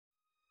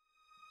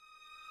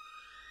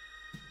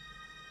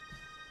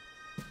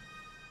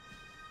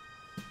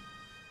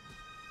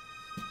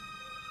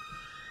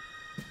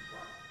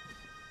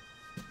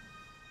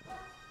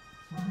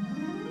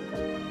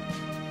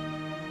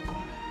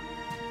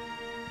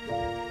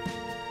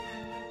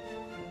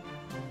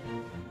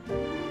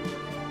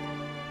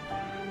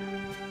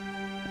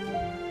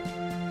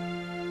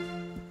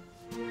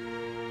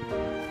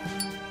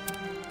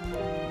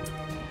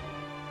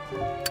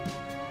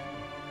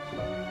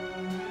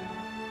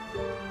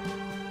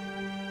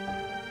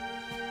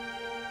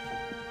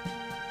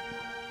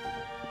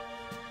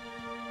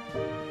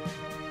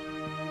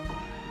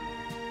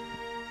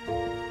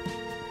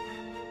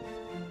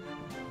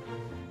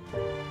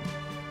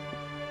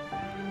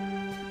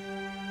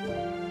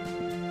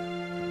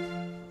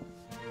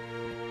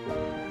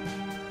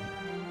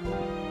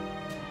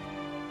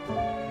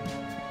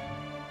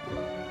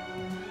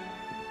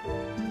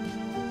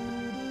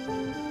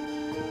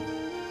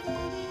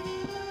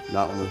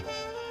Navnet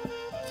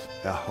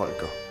er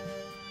Holger.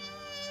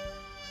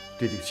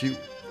 Detektiv,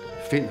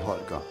 find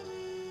Holger.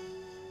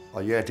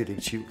 Og jeg er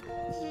detektiv.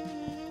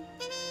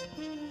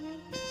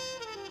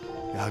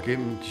 Jeg har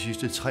gennem de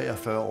sidste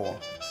 43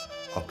 år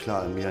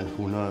opklaret mere end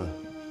 100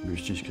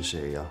 mystiske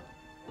sager.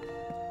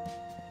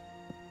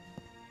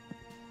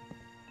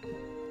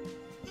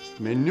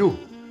 Men nu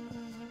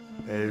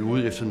er jeg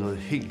ude efter noget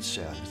helt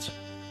særligt.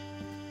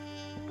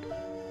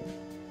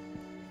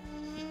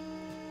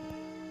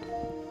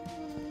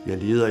 Jeg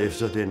leder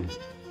efter den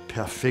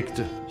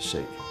perfekte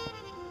sag.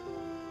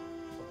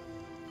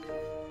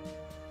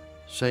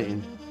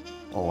 Sagen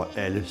over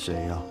alle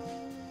sager.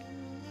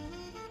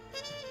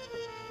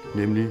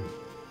 Nemlig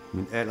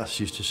min aller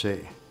sidste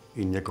sag,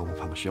 inden jeg går på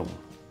pension.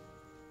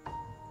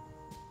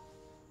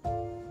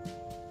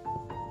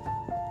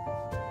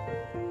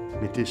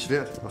 Men det er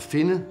svært at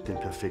finde den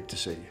perfekte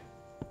sag.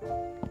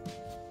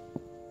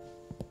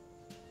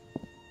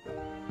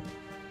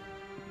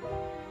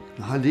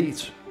 Jeg har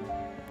ledt.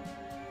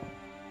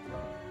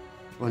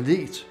 Og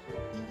ledt.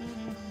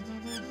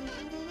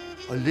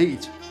 Og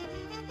ledt.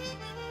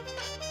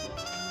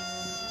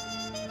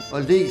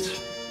 Og ledt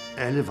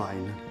alle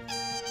vegne.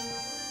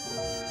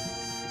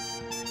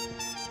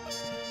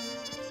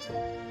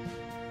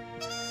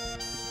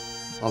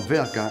 Og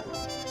hver gang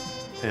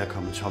er jeg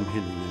kommet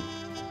tomhændet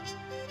hjem.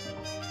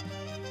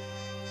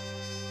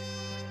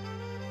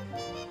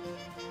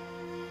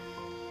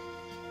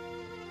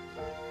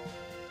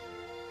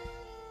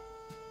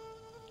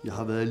 Jeg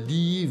har været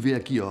lige ved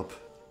at give op.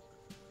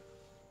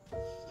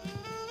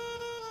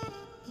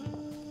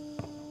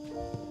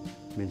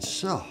 Men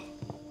så...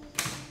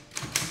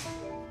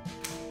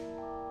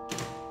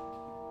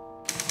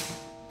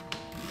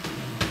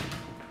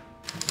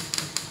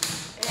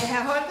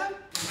 Herr Holger,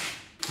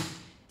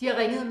 de har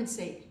ringet om en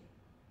sag.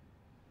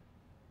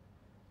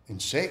 En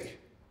sag?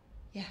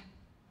 Ja,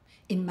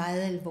 en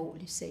meget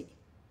alvorlig sag.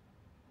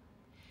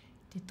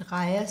 Det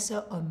drejer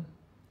sig om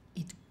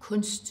et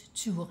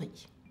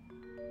kunsttyveri.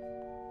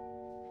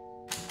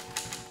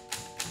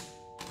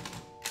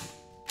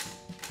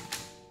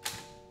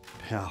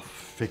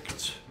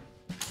 Perfekt.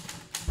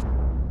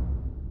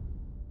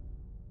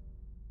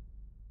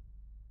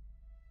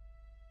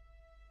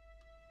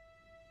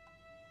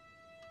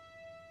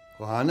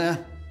 Rana,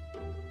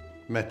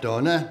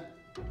 Madonna,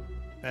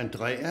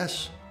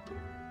 Andreas,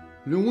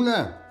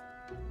 Luna,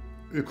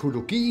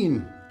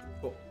 økologien,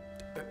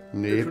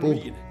 Nebo,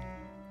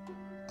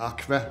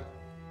 Aqua,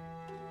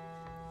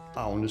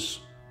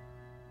 Agnes.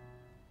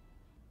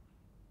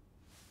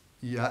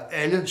 I er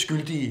alle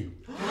skyldige.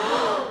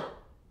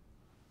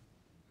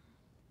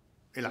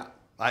 Eller,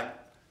 nej,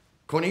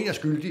 kun en er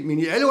skyldig, men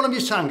I er alle under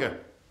mistanke.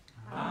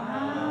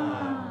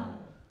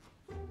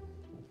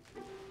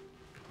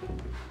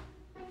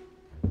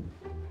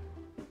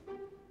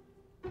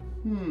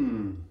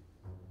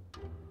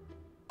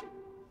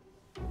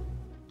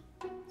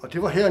 Og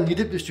det var her,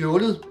 Nitte blev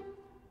stjålet.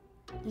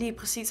 Lige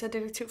præcis af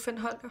detektiv find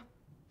Holger.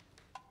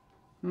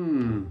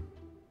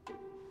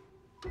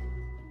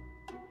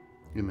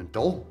 Jamen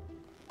dog.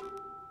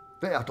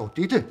 Hvad er dog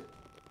dette?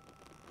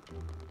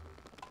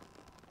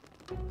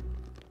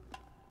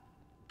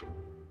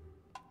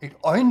 Et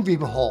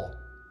øjenvippehår.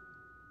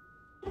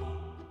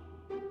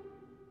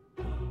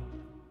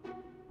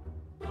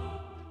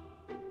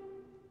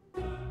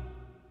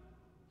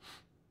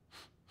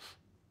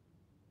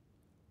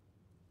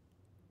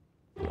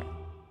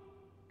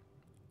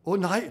 Åh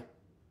nej!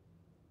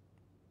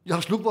 Jeg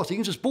har slugt vores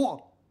eneste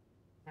spor.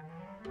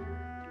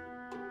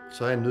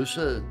 Så er jeg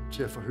nødsaget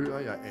til at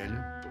forhøre jer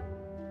alle.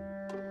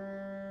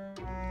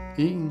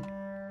 En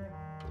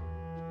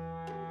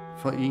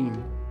for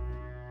en.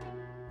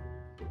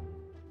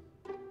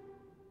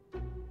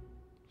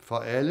 For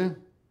alle.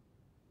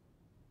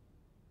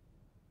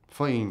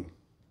 For en.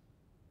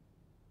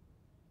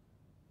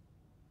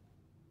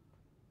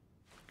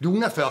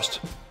 Luna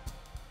først.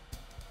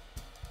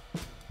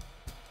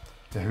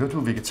 Jeg hørte, du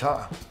er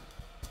vegetar.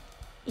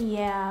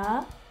 Ja.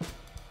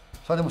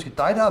 Så er det måske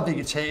dig, der har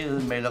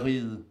vegetaret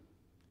maleriet.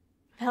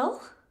 Hvad?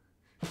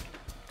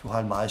 Du har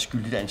et meget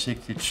skyldigt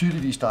ansigt. Det er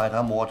tydeligvis dig, der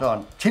er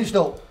morderen.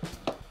 Tilstå!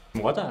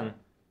 Morderen?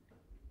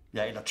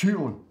 Ja, eller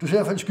tyven. Du ser i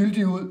hvert fald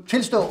skyldig ud.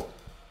 Tilstå!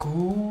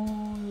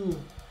 Gud.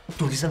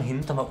 Du er ligesom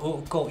hende, der var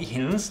ågård i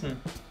hændelsen.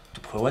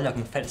 Du prøver at lokke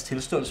en falsk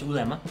tilståelse ud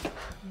af mig.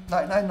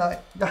 Nej.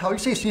 Jeg har jo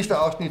ikke set sidste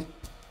afsnit.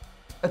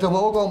 At du var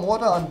overgået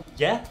morderen.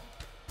 Ja.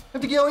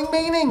 Men det giver jo ingen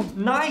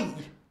mening. Nej.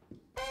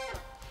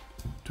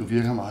 Du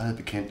virker meget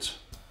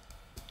bekendt.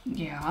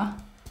 Ja,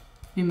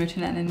 vi mødte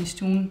hinanden i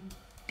stuen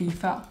lige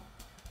før.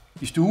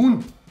 I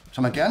stuen?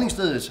 Som er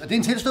gerningsstedet. Er det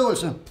en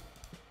tilståelse?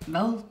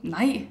 Hvad?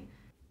 Nej.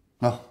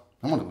 Nå,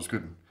 nu må du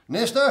undskylde.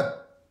 Næste!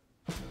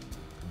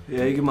 Jeg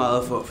er ikke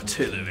meget for at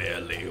fortælle, hvad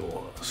jeg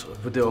laver. Så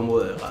på det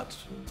område er jeg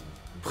ret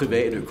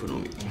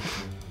privatøkonomi.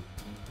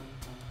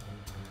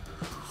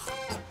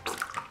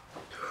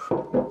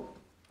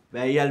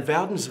 Hvad i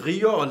alverdens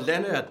riger og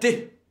lande er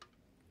det?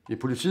 I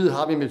politiet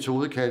har vi en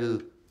metode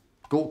kaldet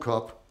god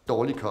kop,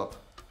 dårlig kop.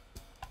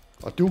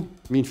 Og du,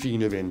 min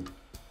fine ven,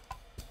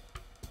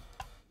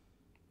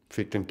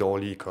 fik den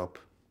dårlige kop.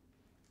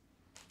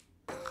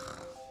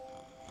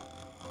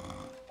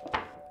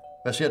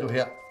 Hvad ser du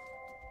her?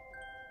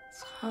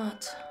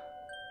 Træt.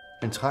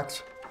 En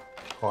trakt.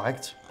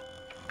 Korrekt.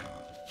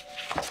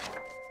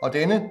 Og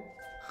denne?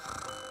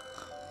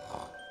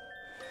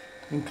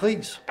 En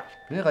gris.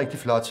 Det er rigtig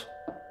flot.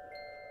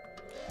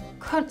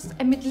 Kunst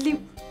er mit liv.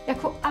 Jeg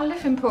kunne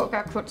aldrig finde på at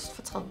gøre kunst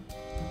for træd.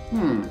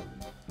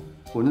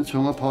 Runde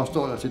tunger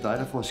påstår jeg til dig,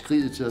 der får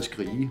skriget til at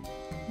skrige.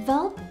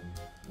 Hvad?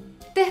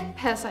 Det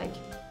passer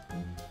ikke.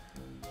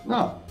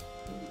 Nå,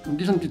 men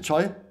ligesom dit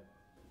tøj.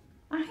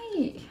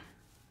 Ej.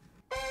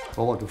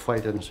 Hvor var du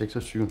fredag den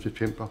 26.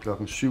 september kl.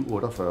 7.48?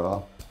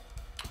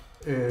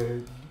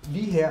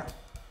 Lige her.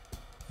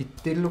 I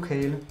dette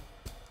lokale.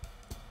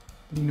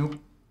 Lige nu.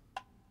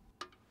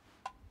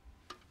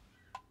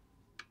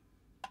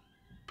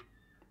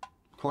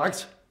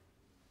 Korrekt.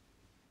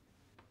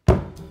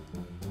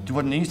 Du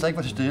var den eneste, der ikke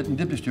var til stede, den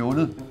det blev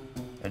stjålet.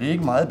 Er det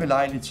ikke meget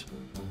belejligt?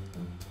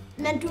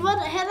 Men du var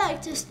da heller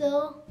ikke til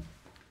stede.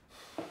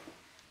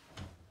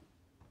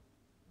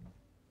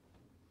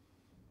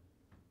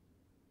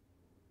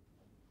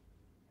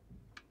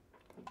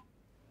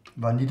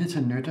 Var Nitte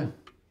til nytte,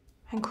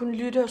 Han kunne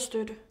lytte og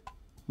støtte.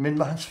 men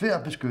var han svær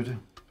at beskytte?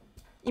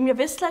 Jamen, jeg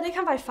vidste slet ikke,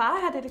 han var i fare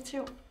her,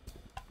 detektiv.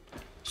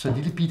 Så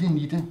lille bitte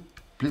Nitte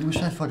blev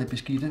udsat for det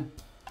beskidte,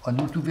 og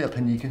nu er du ved at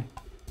panikke.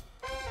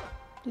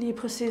 Lige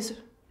præcis.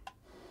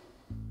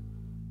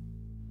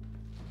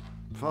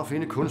 For at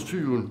finde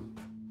kunsttyven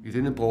i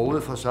denne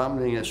brogede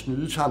forsamling af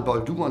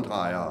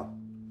snydetarmboldurendrejere,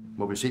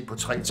 må vi se på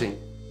 3 ting.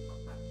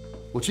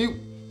 Motiv,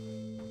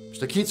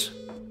 stakit,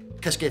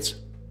 kasket.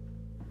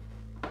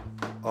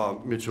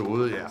 Og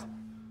metode, ja.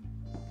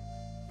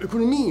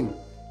 Økonomien.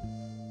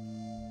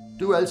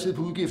 Du er altid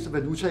på udgifter og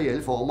valuta i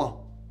alle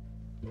former.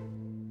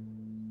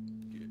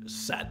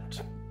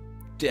 Sandt.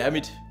 Det er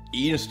mit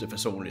eneste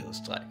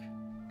personlighedstræk.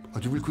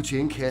 Og du vil kunne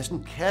tjene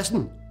kassen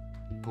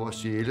på at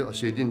stjæle og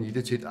sælge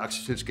Nitte til et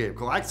aktieselskab,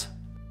 korrekt?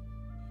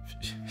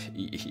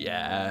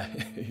 Ja,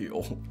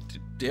 jo,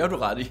 det har du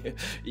ret i.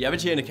 Jeg vil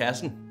tjene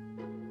kassen.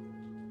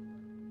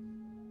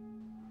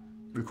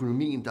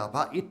 Økonomien, der er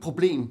bare et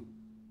problem.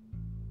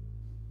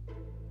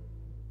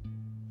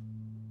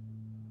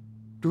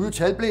 Du er jo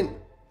talblind.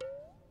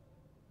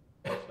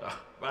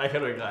 Nej,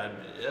 kan du ikke regne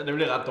med. Jeg er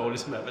nemlig ret dårlig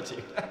til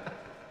matematik.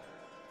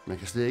 Man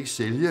kan slet ikke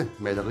sælge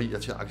malerier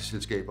til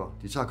aktieselskaber.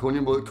 De tager kun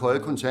imod kolde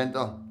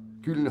kontanter,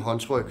 gyldne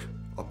håndtryk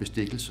og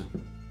bestikkelse.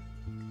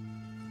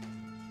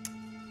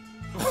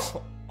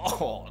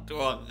 Du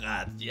har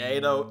ret. Jeg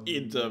aner jo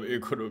intet om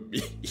økonomi.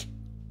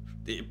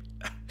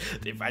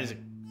 Det er faktisk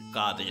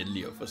rart, at jeg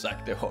lige har fået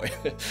sagt det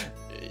højt.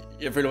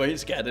 Jeg føler mig helt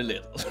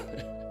skattelettet.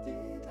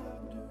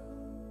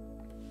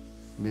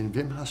 Men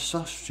hvem har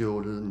så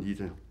stjålet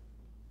Nitte?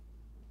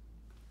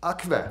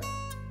 Aqua.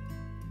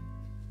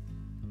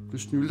 Du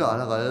snylder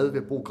allerede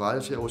ved at bruge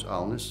gratis her hos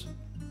Agnes,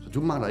 så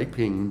du mangler ikke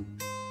penge.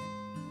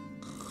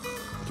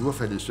 Og du har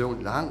faldet i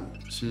søvn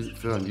lang tid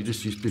før Nitte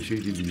sidst blev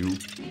set i live.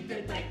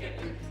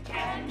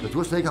 Så du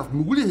har slet ikke haft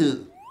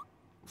mulighed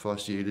for at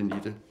stjæle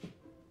Nitte.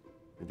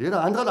 Men det er der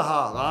andre, der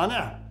har.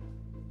 Rana.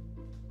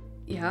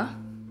 Ja.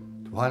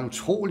 Du har en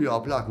utrolig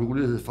oplagt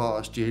mulighed for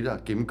at stjæle og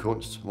gemme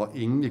kunst, hvor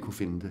ingen vil kunne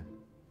finde det.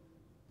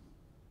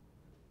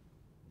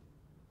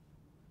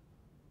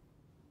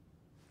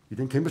 I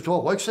den kæmpe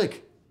store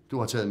rygsæk, du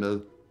har taget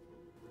med.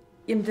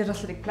 Jamen, det er der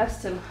slet ikke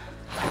plads til.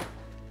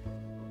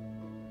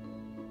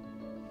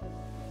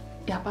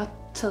 Jeg har bare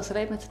taget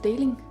salat med til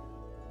deling.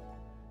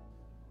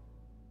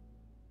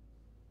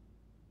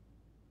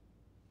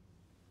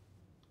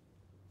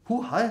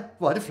 Hej,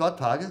 hvor er det flot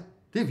pakket.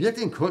 Det er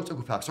virkelig en kunst at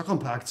kunne pakke så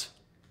kompakt.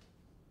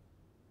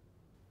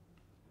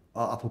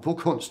 Og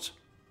apropos kunst.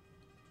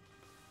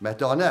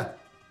 Madonna.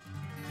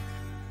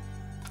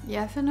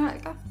 Ja,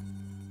 Holger.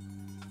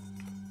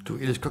 Du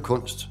elsker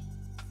kunst.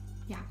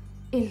 Jeg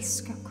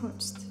elsker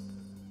kunst.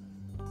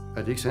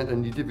 Er det ikke sandt, at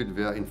Nitte ville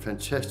være en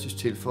fantastisk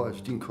tilføjelse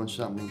til din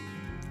kunstsamling?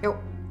 Jo,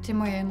 det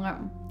må jeg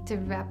indrømme. Det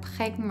vil være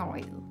prikken over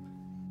i'et.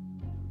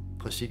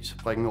 Præcis,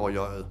 prikken over i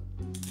øjet.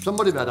 Så må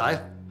det være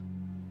dig.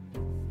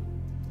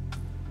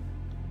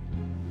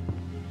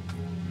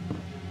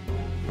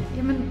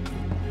 Jamen,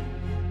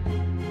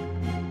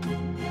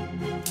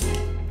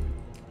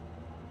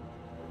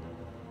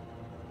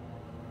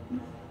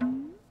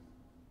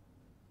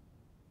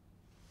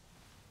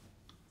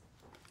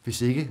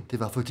 Hvis ikke det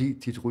var fordi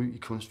dit ry i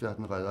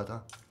kunstverdenen redder dig.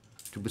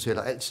 Du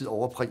betaler altid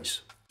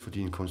overpris for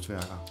dine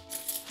kunstværker.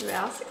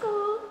 vær så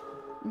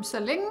god. Så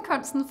længe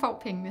kunsten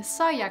får pengene,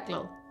 så er jeg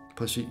glad.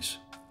 Præcis.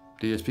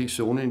 DSP's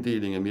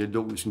zoneinddeling er mere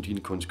logisk end dine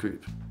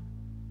kunstkøb.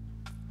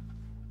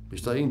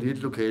 Hvis der er en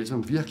lille lokale,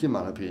 som virkelig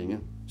mangler penge,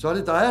 så er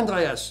det dig,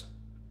 Andreas.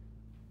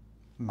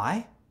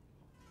 Mig?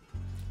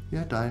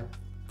 Ja, dig.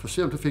 For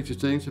se om du fik til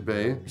stilling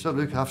tilbage, så har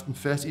du ikke haft en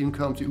fast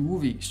indkomst i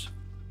ugevis.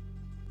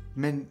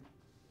 Men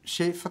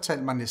chef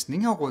fortalte mig næsten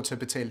ikke har råd til at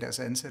betale deres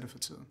ansatte for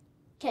tiden.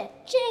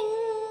 Ka-ching!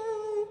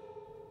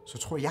 Så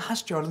tror jeg har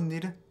stjålet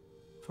Nitte.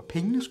 For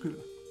pengenes skyld.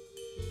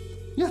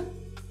 Ja.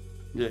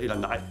 Ja, eller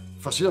nej.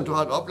 For selvom du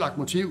har et oplagt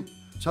motiv,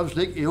 så har du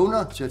slet ikke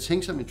evner til at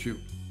tænke som en tyv.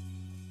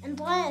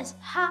 Andreas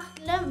har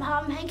glemt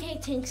ham. Han kan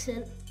ikke tænke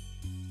selv.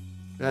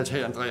 Ja,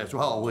 tag Andreas. Du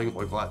har overhovedet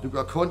ingen ryggrad. Du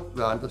gør kun,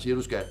 hvad andre siger,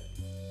 du skal.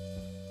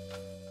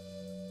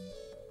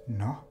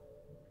 Nå.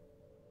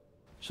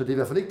 Så det er i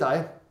hvert fald ikke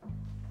dig.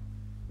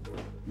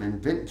 Men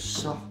hvem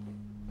så?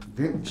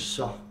 Hvem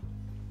så?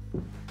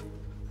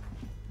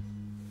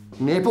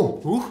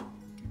 Nabo.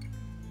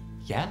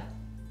 Ja.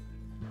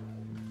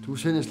 Du er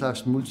selv en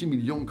slags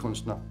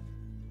multimillionkunstner.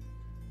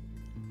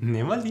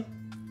 Nemmerlig.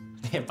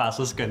 Det er bare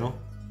så skønnet.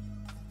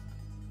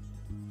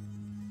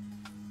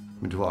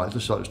 Men du har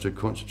aldrig solgt et stykke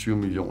kunst til 20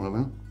 millioner,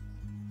 vel?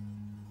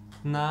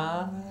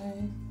 Nej,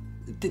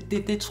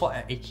 det tror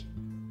jeg ikke.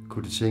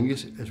 Kunne det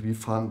tænkes, at vi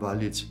frem var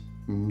lidt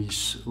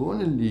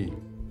misundelige?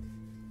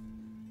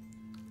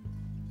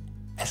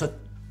 Altså,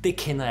 det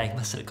kender jeg ikke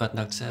mig selv godt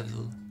nok til at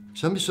vide.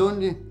 Så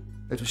misundelig,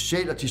 at du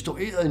stjæler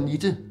distribueret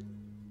nitte.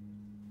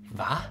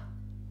 Hvad?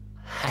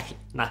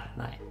 Nej.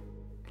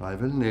 Nej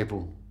vel,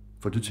 nabo.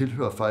 For du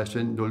tilhører faktisk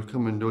den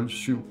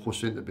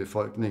 0,07% af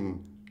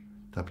befolkningen,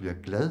 der bliver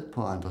glad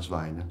på andres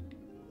vegne.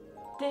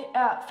 Det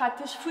er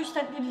faktisk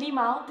fuldstændig lige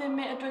meget det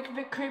med, at du ikke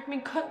vil købe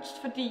min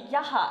kunst, fordi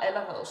jeg har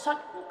allerede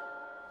solgt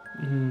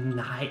den.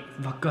 Nej,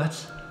 hvor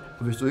godt.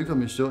 Og hvis du ikke var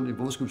misundelig,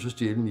 hvorfor skulle du så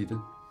stjæle nitte?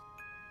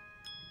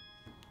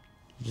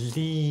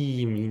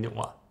 Lige mine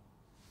ord.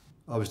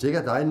 Og hvis det ikke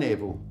er dig,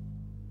 nabo,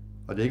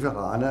 og det ikke var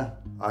Rana,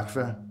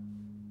 Aqua,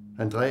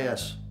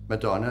 Andreas,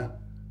 Madonna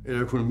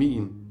eller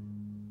økonomien,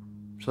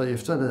 så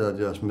efterlader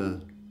det os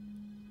med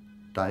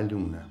dig,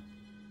 Luna.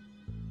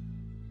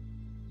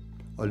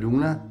 Og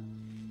Luna,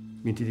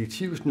 min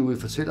detektivsnude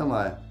fortæller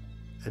mig,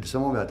 at det så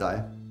må være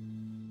dig.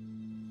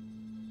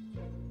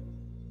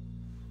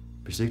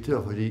 Hvis ikke det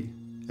var fordi,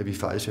 at vi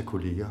faktisk er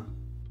kolleger.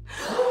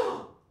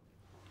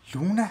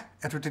 Luna,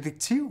 er du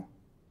detektiv?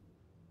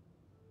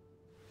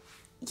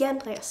 Ja,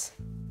 Andreas.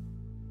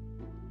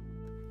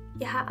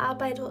 Jeg har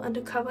arbejdet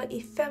undercover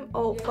i 5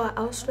 år for at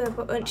afsløre,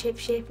 hvor ond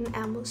chefen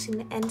er mod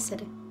sine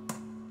ansatte.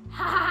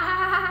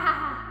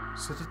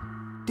 Så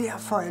det er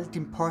derfor, at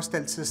din post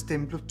altid er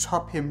stemplet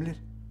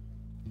tophemmeligt?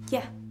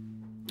 Ja.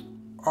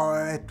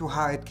 Og at du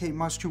har et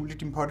kamera skjult i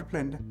din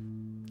potteplante?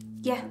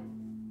 Ja.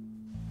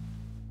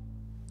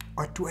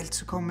 Og at du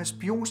altid kommer med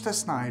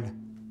spionstadsnegle?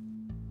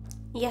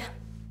 Ja.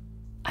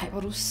 Ej, hvor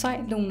du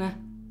sej, Luna.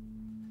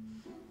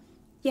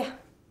 Ja.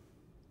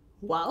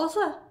 Wow,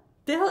 så.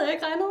 Det havde jeg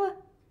ikke regnet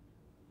med.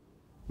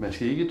 Man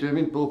skal ikke dømme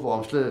en bog på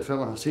omslaget, før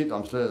man har set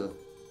omslaget.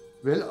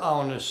 Vel,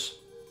 Agnes?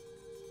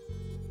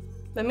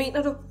 Hvad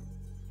mener du?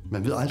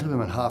 Man ved aldrig, hvad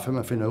man har, før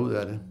man finder ud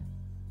af det.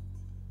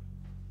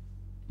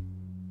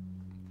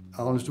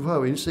 Agnes, du har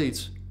jo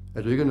indset,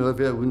 at du ikke er noget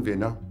værd uden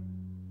venner.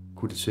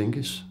 Kunne det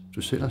tænkes,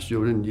 du selv har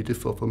stjålet en nitte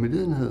for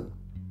medlidenhed?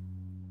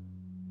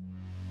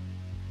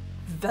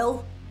 Hvad?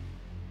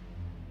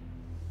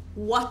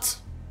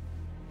 What?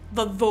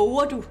 Hvor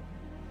våger du?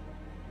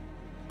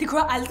 Det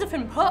kunne jeg aldrig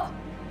finde på.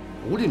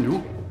 Rolig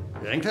nu.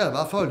 Jeg anklager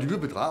bare for at lyve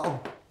og bedrage.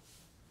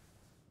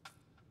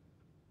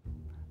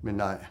 Men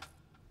nej.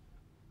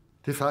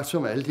 Det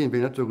faktum, at alle dine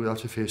venner dukkede op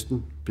til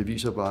festen,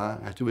 beviser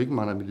bare, at du ikke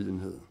mangler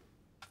medlidenhed.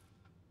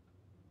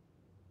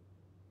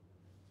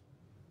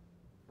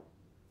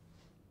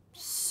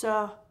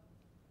 Så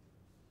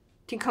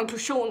din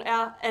konklusion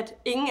er, at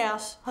ingen af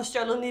os har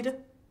stjålet nitte?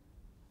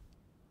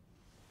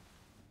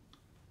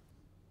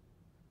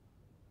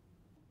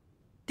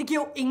 Det giver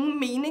jo ingen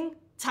mening.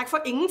 Tak for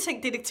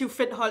ingenting, detektiv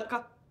Finn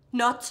Holger.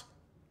 Not.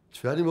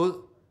 Tværtimod.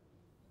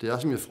 Det er,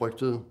 som jeg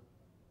frygtede.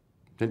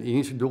 Den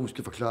eneste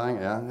logiske forklaring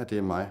er, at det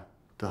er mig,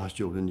 der har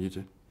stjålet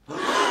nitte.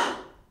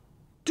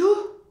 Du?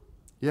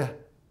 Ja.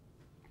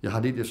 Jeg har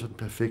lidt efter den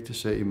perfekte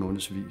sag i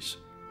månedsvis.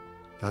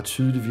 Jeg har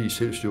tydeligvis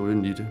selv stjålet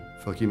nitte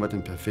for at give mig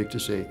den perfekte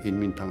sag inden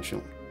min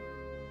pension.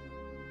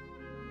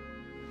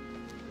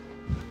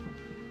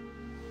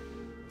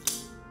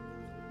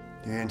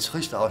 Det er en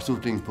trist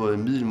afslutning på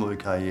en middelmådig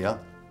karriere.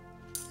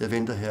 Jeg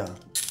venter her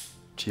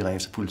til ringe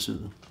til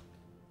politiet.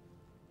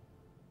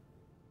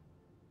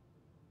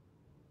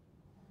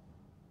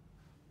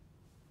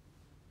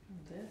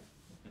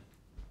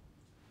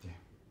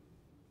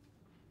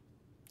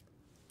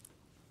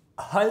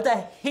 Hold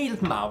da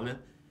helt magle.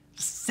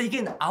 Sikke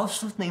en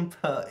afslutning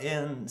på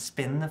en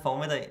spændende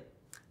formiddag.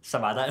 Så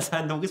var der altså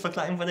en logisk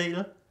forklaring på det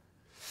hele.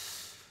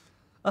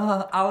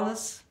 Og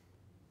Agnes,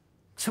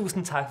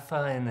 tusind tak for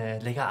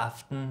en lækker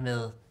aften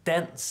med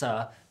dans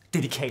og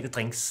dedikate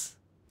drinks.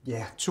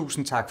 Ja,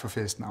 tusind tak for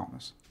festen,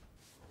 Agnes.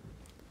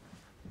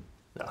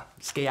 Nå,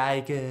 skal jeg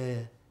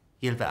ikke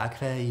hjælpe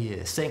Aqua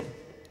i seng?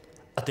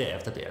 Og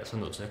derefter bliver jeg altså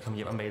nødt til at komme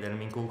hjem og male alle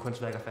mine gode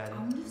kunstværker færdige.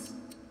 Agnes,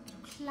 er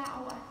du klar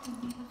over, at din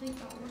maleri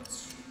er over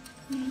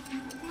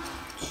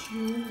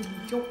 20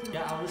 millioner.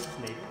 Jeg er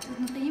Agnes' nabo. Du er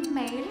den rige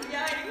maler.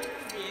 Jeg er ikke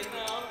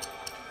vinder.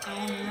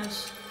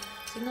 Agnes,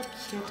 det er noget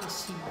pjat at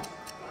sige.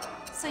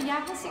 Så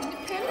jeg kan se en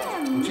pille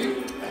af den. Musik.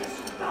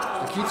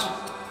 Kit.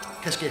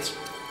 Kasket.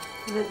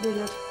 Vent lige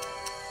lidt.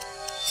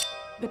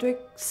 Vil du ikke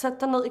sætte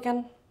dig ned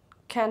igen,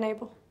 kære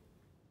nabo?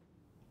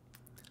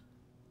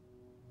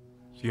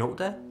 Jo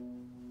da.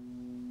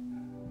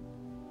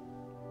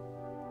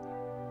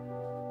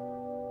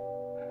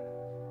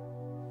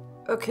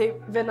 Okay,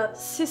 venner.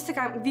 Sidste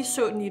gang vi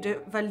så Nitte,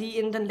 var lige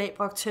inden den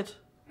Labrok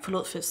tæt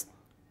forlod festen.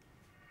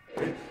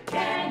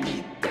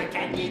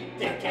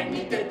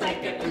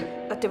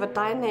 Og det var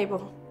dig, nabo,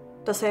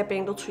 der sagde, at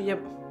bandet tog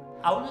hjem.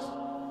 Agnes?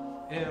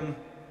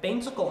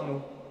 Bandet går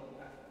nu.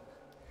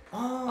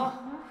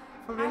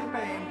 Farvel,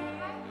 bagen.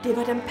 Det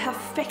var den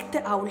perfekte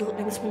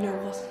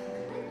afledningsmanøvre.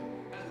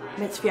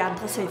 Mens vi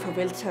andre sagde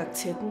farvel til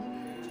oktetten,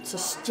 så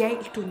stjal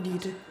du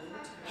Nitte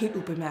helt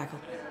ubemærket.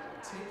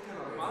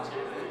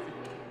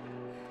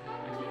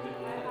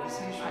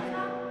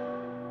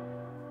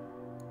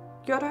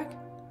 Gjorde du ikke?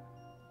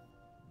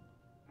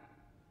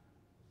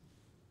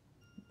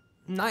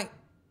 Nej.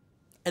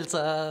 Altså...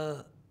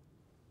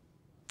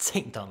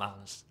 Tænk dig,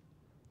 Agnes.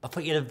 Hvorfor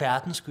i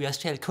alverden skulle jeg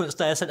stjæle kunst,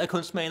 da jeg selv er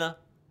kunstmaler?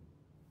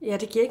 Ja,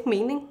 det giver ikke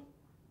mening.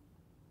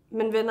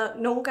 Men venner,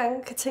 nogle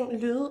gange kan ting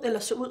lyde eller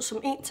se ud som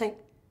én ting,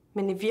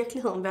 men i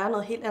virkeligheden være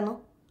noget helt andet.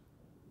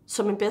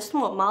 Som min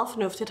bedstemor meget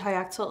fornuftigt har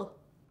jagtet.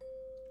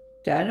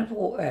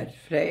 Dannebrog er et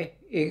flag,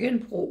 ikke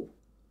en bro.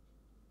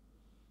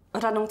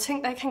 Og der er nogle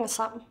ting, der ikke hænger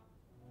sammen.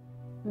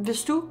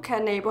 Hvis du,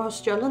 kære nabo, har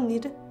stjålet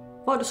Nitte,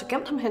 hvor har du så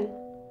gemt ham hen?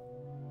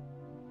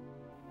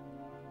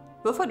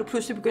 Hvorfor er du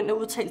pludselig begyndt at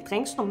udtale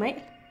drinks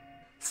normalt?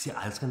 Siger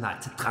aldrig nej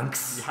til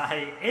drinks.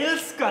 Jeg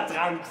elsker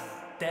drinks.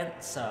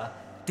 Dans og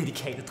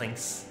dedikate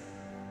drinks.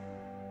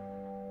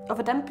 Og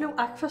hvordan blev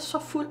Aqua så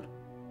fuld,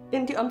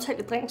 inden de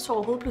omtalte drinks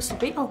overhovedet blev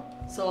serveret?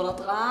 Så er der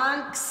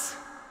drinks.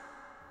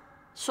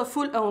 Så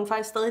fuld, at hun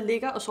faktisk stadig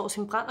ligger og sover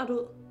sin brændert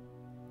ud.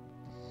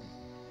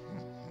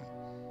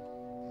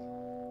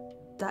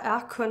 Der er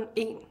kun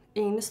én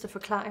eneste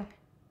forklaring.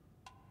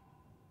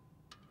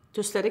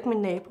 Du er slet ikke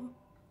min nabo.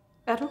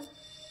 Er du?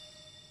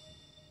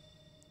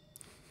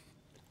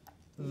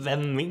 Hvad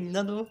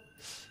mener du?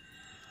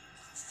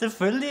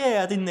 Selvfølgelig er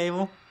jeg din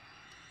nabo.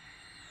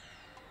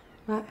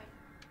 Nej.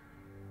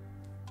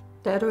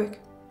 Det er du ikke.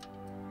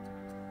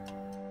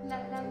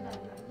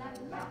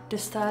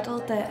 Det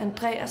startede, da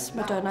Andreas,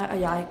 Madonna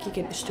og jeg gik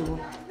ind i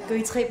stuen. Gå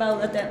I tre bare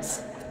ud og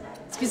dans.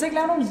 Skal vi så ikke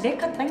lave nogle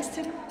lækre drinks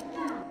til dem?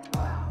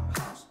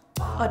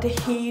 Og det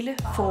hele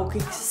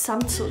foregik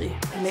samtidig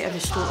med, at vi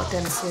stod og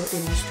dansede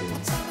inde i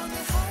stuen.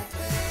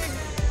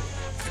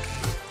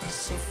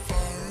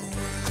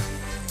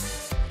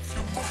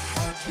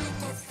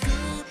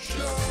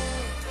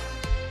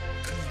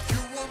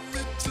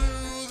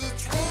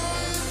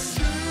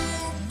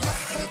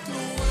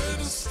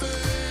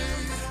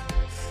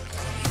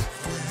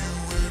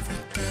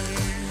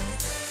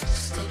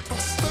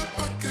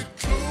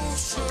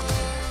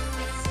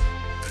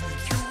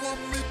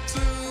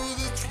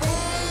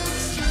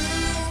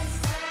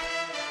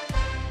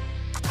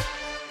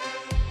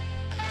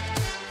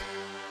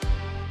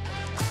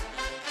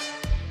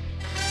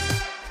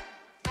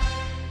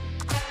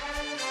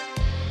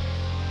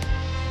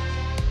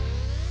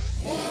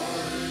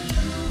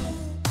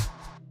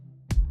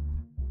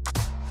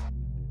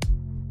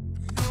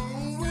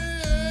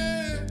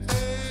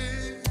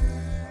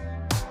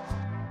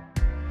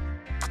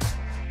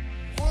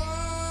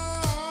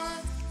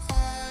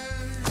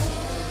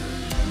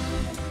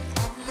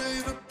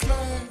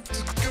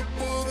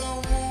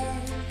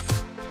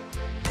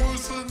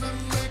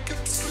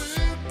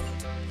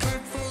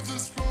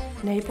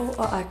 Nabo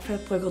og Aqua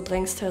bryggede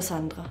drinks til os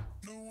andre.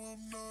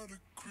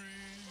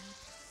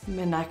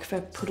 Men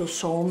Aqua puttede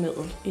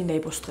sovemiddel i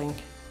nabos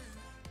drink.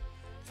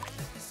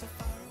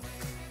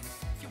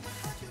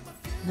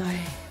 Nøj,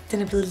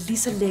 den er blevet lige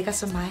så lækker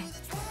som mig.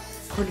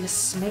 Prøv lige at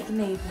smage,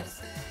 nabo.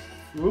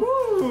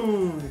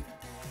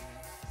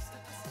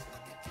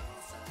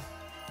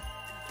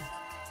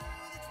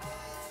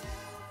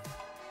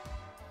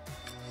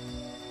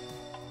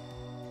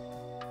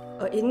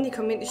 Og inden I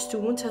kom ind i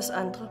stuen til os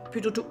andre,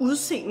 byttede du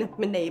udseende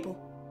med nabo.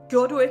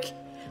 Gjorde du ikke?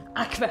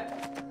 Aqua!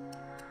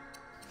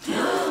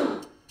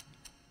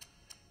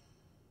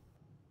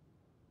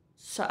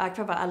 Så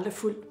Aqua var aldrig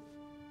fuld.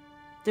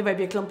 Det var i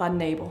virkeligheden bare en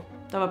nabo,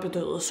 der var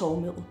bedøvet af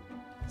sovemiddel.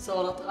 Så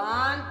er der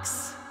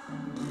drinks.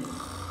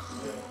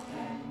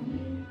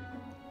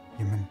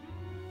 Jamen,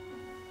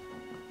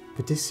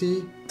 vil det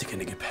sige? Det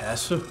kan ikke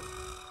passe.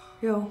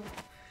 Jo.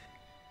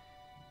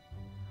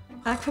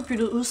 Aqua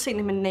byttede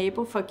udseende med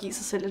nabo for at give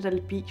sig selv et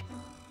alibi.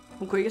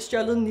 Hun kunne ikke have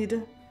stjålet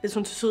Nitte, hvis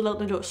hun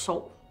tilsyneladende lå og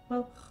sov.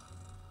 Hvad?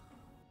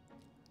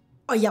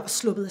 Og jeg var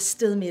sluppet af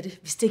sted med det,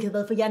 hvis det ikke havde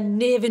været for jer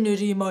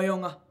nævenyttige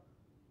møgunger.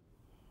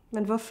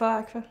 Men hvorfor,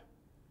 Aqua?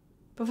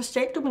 Hvorfor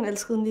stjal du min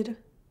elskede Nitte?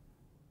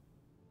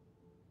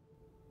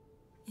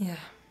 Ja.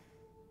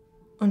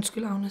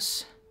 Undskyld,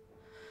 Agnes.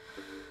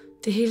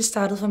 Det hele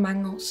startede for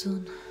mange år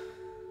siden.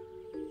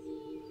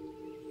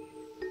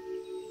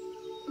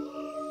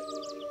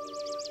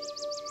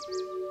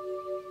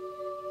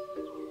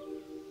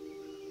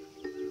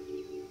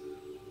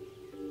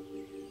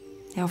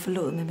 Jeg var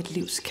forlovet med mit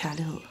livs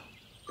kærlighed.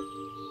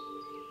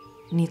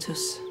 Nitus.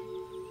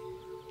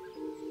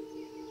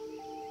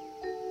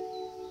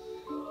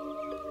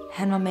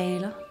 Han var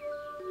maler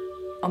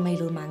og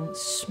malede mange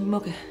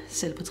smukke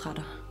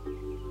selvportrætter.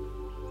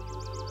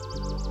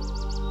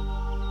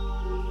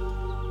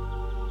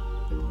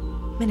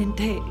 Men en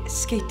dag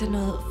skete der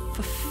noget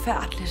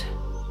forfærdeligt.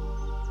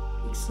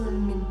 Ikke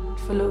siden min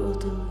forlovede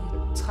døde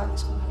i et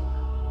tragisk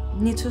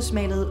uheld. Nitus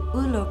malede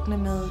udelukkende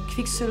med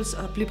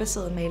kviksølvs- og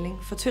blybaseret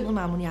maling, fortyndet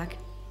med ammoniak.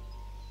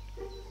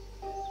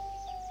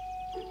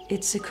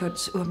 Et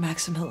sekunds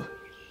uopmærksomhed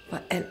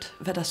var alt,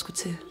 hvad der skulle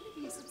til.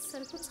 Det er et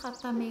selvportræt,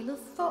 der er malet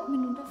få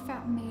minutter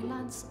før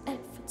malerens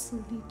alt for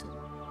tidlige død.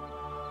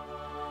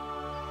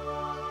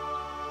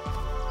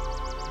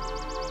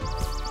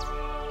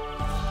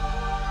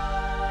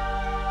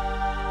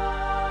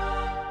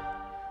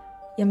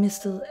 Jeg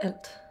mistede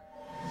alt.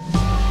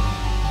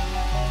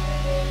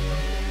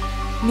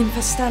 Min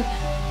forstand.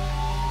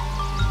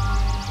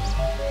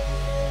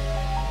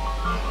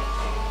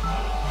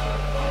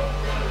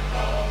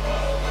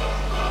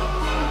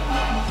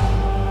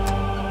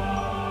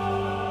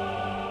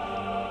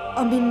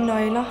 Og mine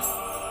nøgler.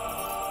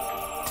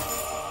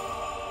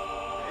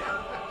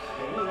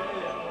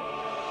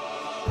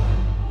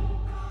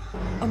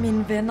 Og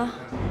mine venner.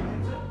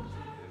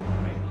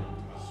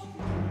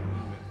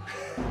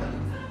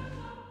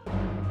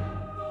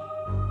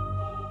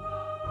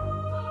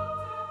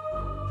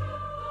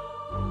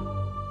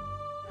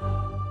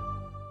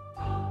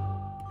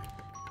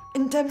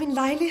 Endda min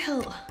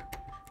lejlighed.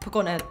 På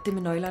grund af det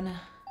med nøglerne.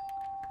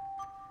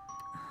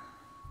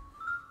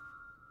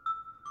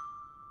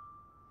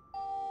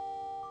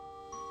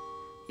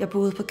 Jeg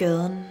boede på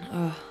gaden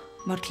og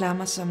måtte klare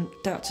mig som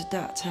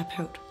dør-til-dør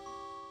terapeut.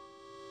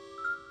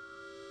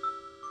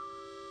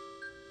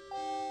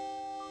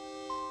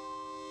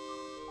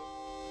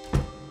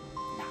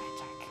 Nej,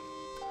 tak.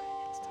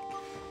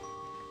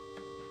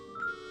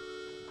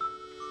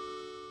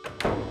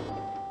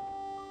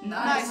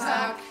 Nej,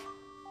 tak.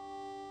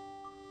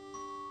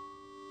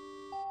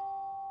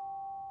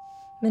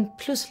 Men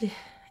pludselig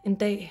en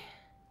dag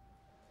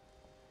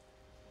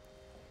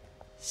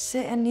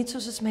ser jeg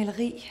Nitus'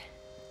 maleri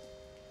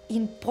i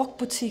en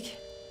brugtbutik.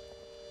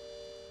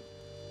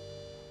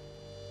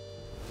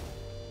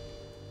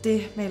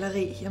 Det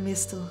maleri, jeg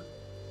mistede,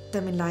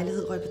 da min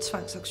lejlighed røg på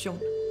tvangsauktion.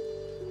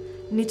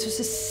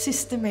 Nitus'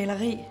 sidste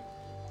maleri.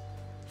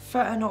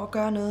 Før jeg når at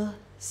gøre noget,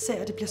 ser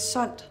jeg, det bliver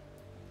solgt.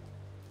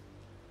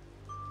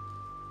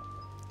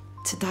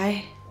 Til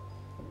dig,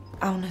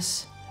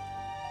 Agnes.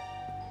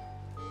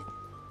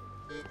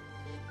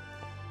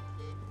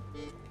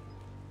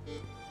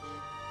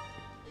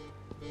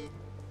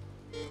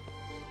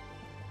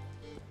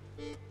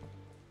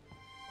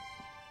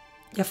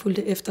 Jeg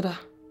fulgte efter dig.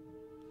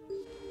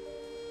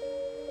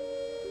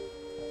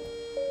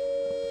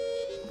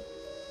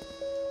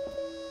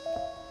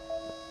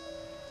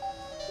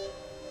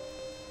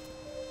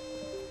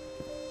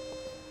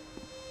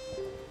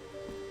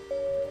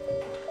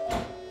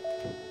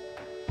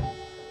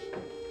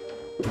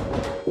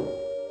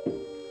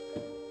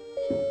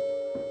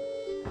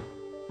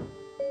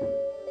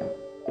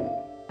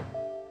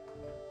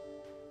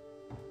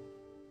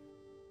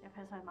 Jeg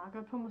passer meget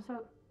godt på mig selv.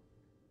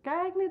 Gør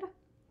jeg ikke, Nita?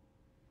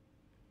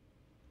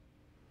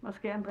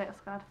 Måske er Andreas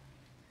ret.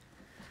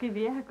 Måske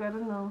vil jeg have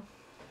godt af noget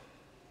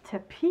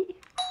terapi.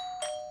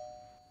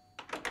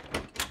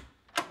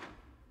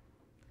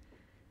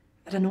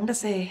 Er der nogen, der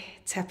sagde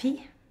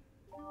terapi?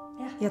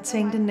 Ja. Jeg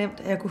tænkte nemt,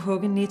 at jeg kunne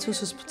hugge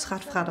Nitus'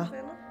 portræt fra dig.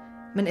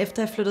 Men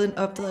efter jeg flyttede ind,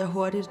 opdagede jeg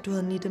hurtigt, at du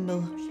havde Nitte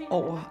med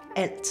over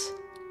alt.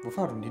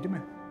 Hvorfor har du Nitte med?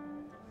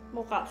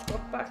 Moralsk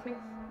opbakning.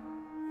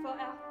 For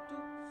er du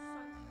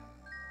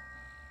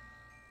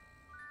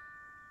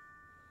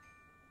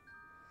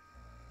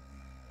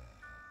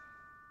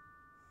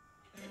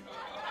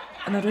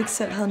Og når du ikke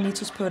selv havde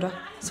Nitus på dig,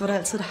 så var der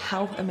altid et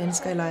hav af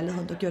mennesker i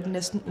lejligheden, der gjorde det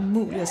næsten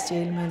umuligt at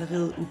stjæle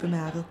maleriet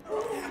ubemærket.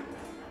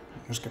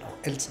 Nu skal der jo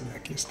altid være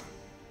gæster.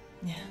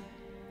 Ja,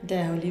 det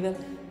er jo alligevel.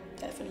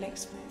 Det er for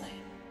længst fundet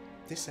af.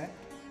 Det er sandt.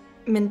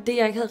 Men det,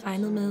 jeg ikke havde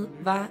regnet med,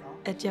 var,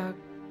 at jeg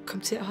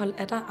kom til at holde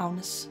af dig,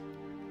 Agnes.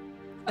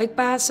 Og ikke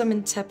bare som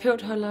en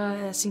terapeut holder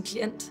af sin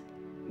klient,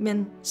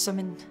 men som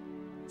en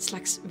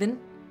slags ven.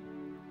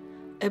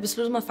 Og jeg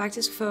besluttede mig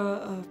faktisk for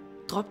at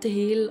droppe det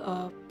hele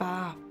og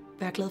bare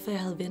være glad for, at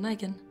jeg havde venner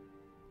igen.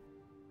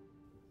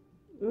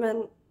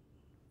 Men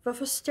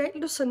hvorfor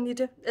stjal du så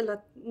Nitte, eller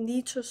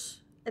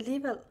Nitus,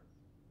 alligevel?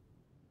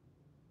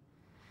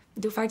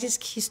 Det var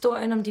faktisk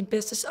historien om din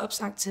bedstes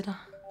opsang til dig.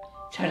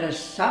 Tag dig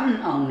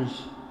sammen,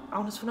 Agnes.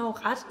 Agnes, hun har jo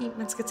ret i, at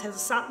man skal tage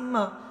sig sammen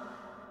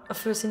og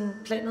føre sine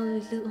planer ud i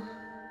livet.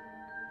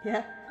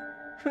 Ja,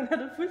 hun har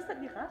da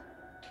fuldstændig ret.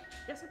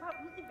 Jeg skal bare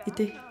ud i verden. I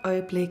det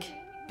øjeblik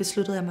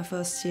besluttede jeg mig for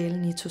at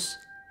stjæle Nitus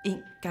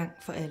en gang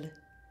for alle.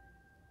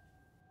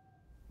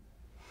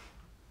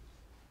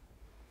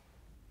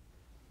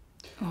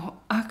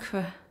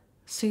 Aqua.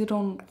 Sikkert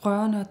en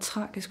rørende og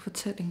tragisk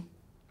fortælling.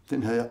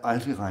 Den havde jeg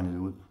aldrig regnet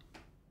ud.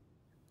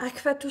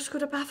 Aqua, du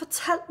skulle da bare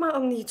fortalt mig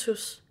om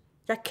Nitus.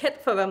 Jeg er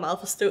kendt for at være meget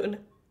forstående.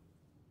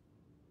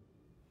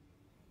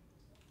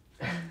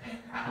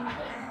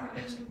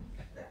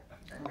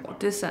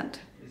 Det er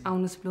sandt.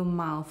 Agnes blev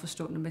meget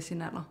forstående med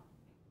sin alder.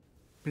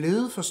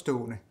 Blevet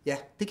forstående. Ja,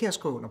 det kan jeg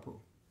skrive under på.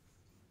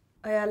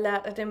 Og jeg har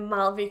lært, at det er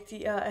meget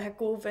vigtigere at have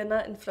gode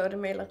venner end flotte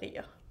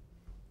malerier.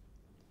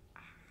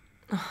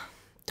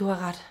 Du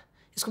har ret.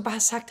 Jeg skulle bare have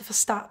sagt det fra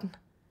starten.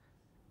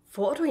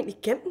 Hvor er du egentlig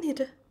gennem i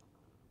det?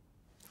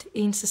 Det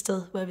eneste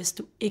sted, hvor jeg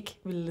vidste, du ikke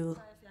ville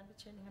lede.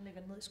 Fjernbetjeningen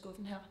ligger ned i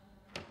skuffen her.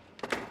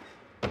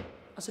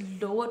 Og så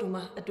lover du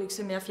mig, at du ikke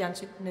ser mere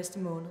fjernsyn næste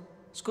måned.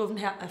 Skuffen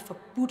her er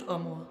forbudt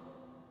område.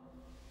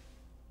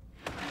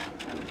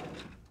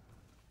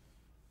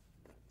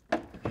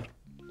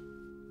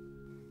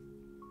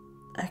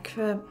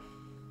 Aqua,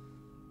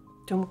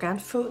 du må gerne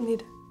få den i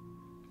det.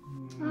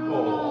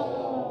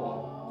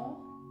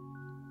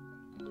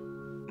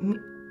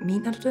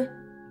 Mener du det?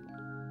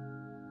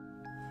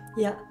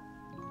 Ja.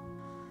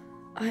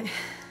 Ej,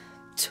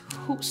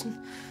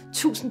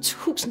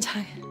 tusind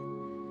tak.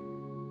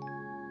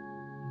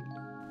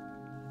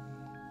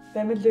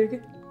 Hvad med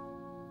lykke?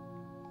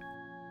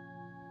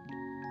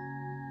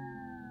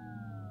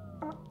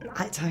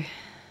 Nej, tak.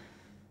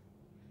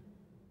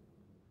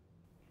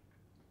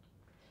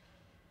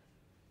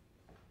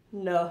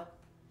 Nå,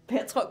 men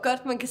jeg tror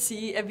godt, man kan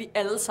sige, at vi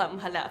alle sammen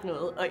har lært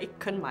noget, og ikke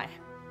kun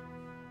mig.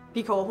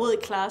 Vi kan overhovedet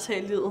ikke klare os her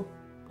i livet,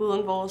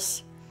 uden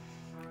vores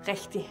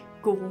rigtig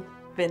gode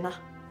venner.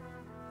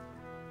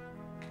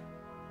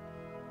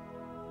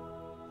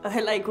 Og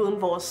heller ikke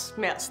uden vores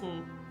mere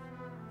sådan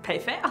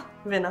perifære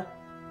venner.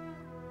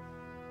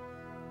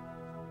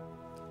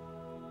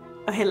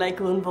 Og heller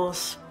ikke uden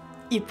vores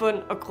i bund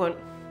og grund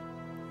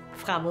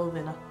fremmede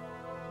venner.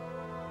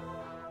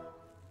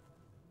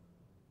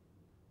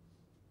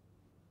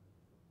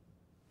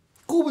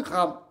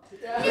 Gruppekram!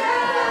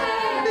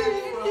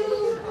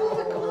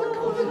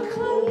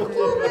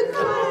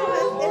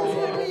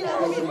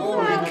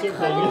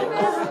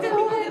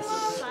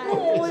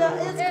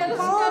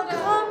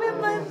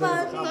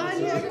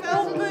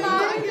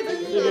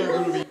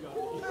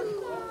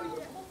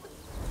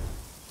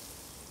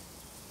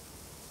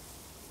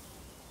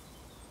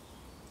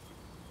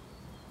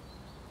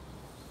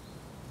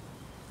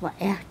 Hvor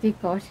er det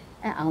godt,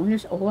 at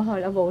Agnes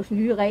overholder vores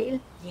nye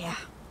regel. Ja.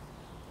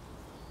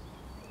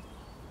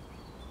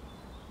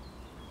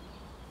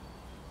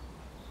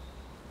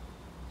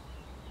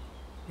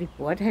 Vi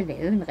burde have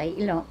lavet en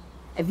regel om,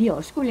 at vi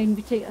også skulle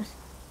inviteres.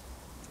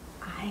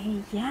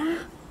 Ej, ja.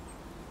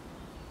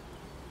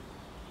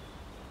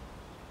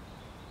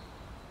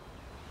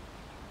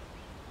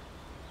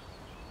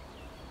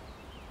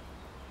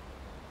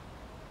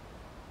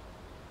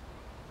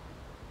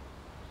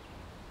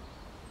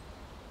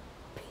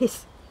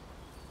 Pis.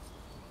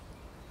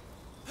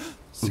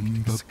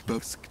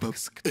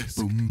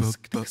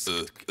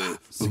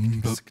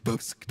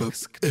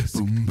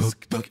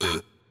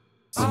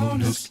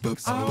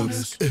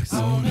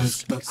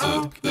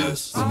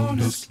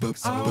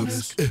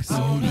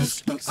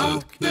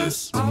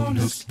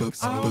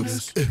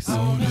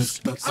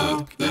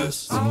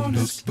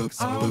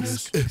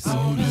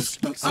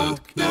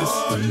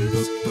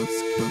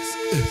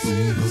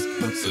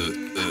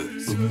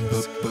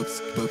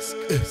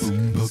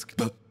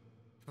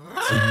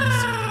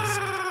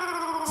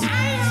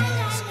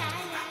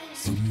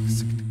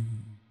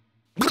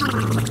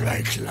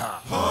 Er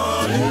klar.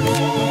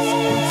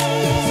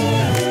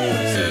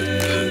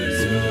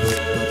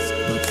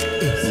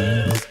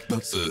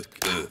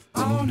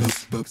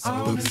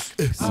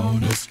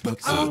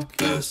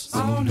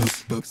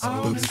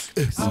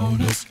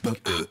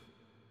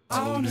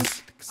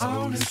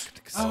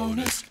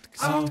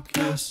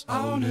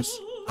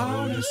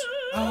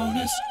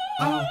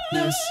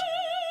 Agnes.